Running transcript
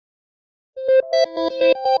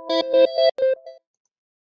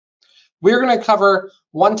We're going to cover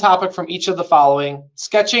one topic from each of the following: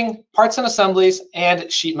 sketching, parts and assemblies,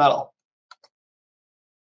 and sheet metal.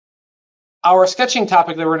 Our sketching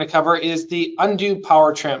topic that we're going to cover is the undo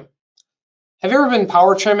power trim. Have you ever been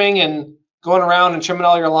power trimming and going around and trimming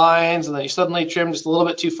all your lines, and then you suddenly trim just a little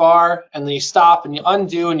bit too far, and then you stop and you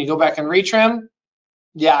undo and you go back and retrim?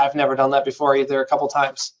 Yeah, I've never done that before either, a couple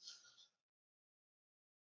times.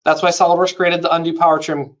 That's why SOLIDWORKS created the undo power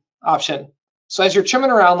trim option. So as you're trimming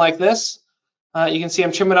around like this, you can see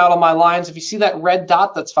I'm trimming out all my lines. If you see that red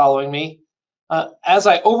dot that's following me, as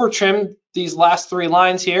I over trim these last 3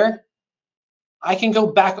 lines here, I can go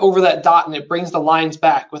back over that dot and it brings the lines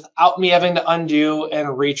back without me having to undo and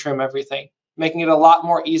retrim everything, making it a lot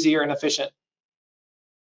more easier and efficient.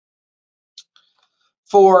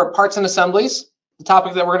 For parts and assemblies, the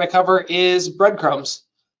topic that we're going to cover is breadcrumbs.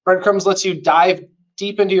 Breadcrumbs lets you dive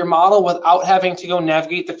deep into your model without having to go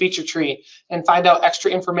navigate the feature tree and find out extra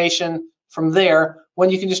information from there when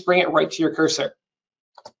you can just bring it right to your cursor.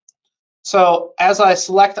 So as I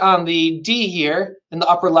select on the D here, in the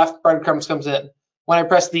upper left, breadcrumbs comes in. When I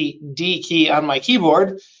press the D key on my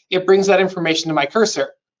keyboard, it brings that information to my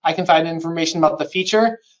cursor. I can find information about the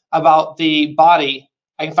feature, about the body.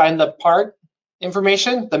 I can find the part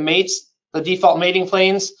information, the mates, the default mating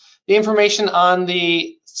planes, the information on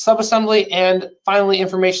the subassembly, and finally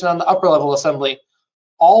information on the upper level assembly,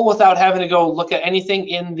 all without having to go look at anything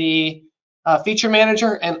in the feature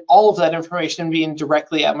manager, and all of that information being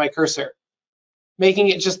directly at my cursor, making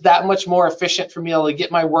it just that much more efficient for me to get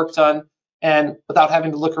my work done and without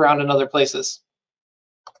having to look around in other places.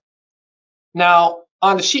 Now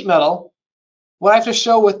on to sheet metal. What I have to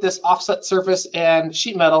show with this offset surface and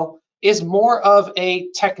sheet metal is more of a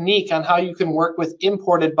technique on how you can work with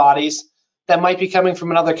imported bodies that might be coming from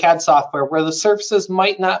another CAD software, where the surfaces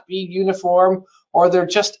might not be uniform, or they're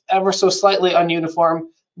just ever so slightly ununiform,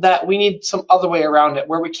 that we need some other way around it,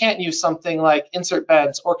 where we can't use something like insert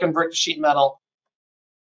beds or convert to sheet metal.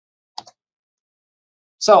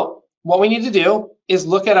 So what we need to do is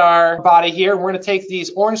look at our body here. We're going to take these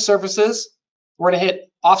orange surfaces, we're going to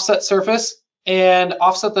hit offset surface and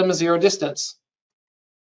offset them to 0 distance.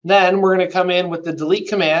 Then we're going to come in with the delete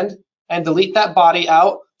command and delete that body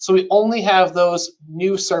out, so we only have those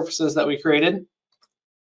new surfaces that we created.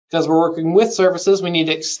 Because we're working with surfaces, we need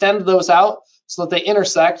to extend those out so that they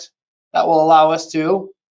intersect. That will allow us to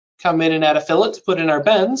come in and add a fillet to put in our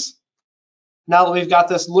bends. Now that we've got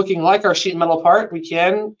this looking like our sheet metal part, we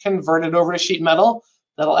can convert it over to sheet metal.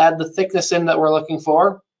 That'll add the thickness in that we're looking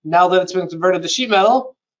for. Now that it's been converted to sheet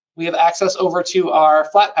metal, we have access over to our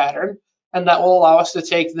flat pattern, and that will allow us to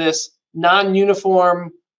take this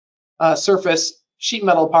non-uniform surface sheet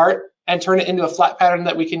metal part and turn it into a flat pattern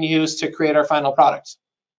that we can use to create our final product.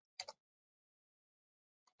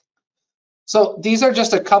 So these are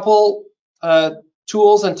just a couple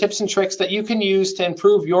tools and tips and tricks that you can use to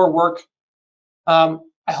improve your work. I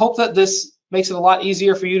hope that this makes it a lot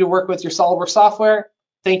easier for you to work with your SOLIDWORKS software.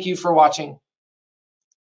 Thank you for watching.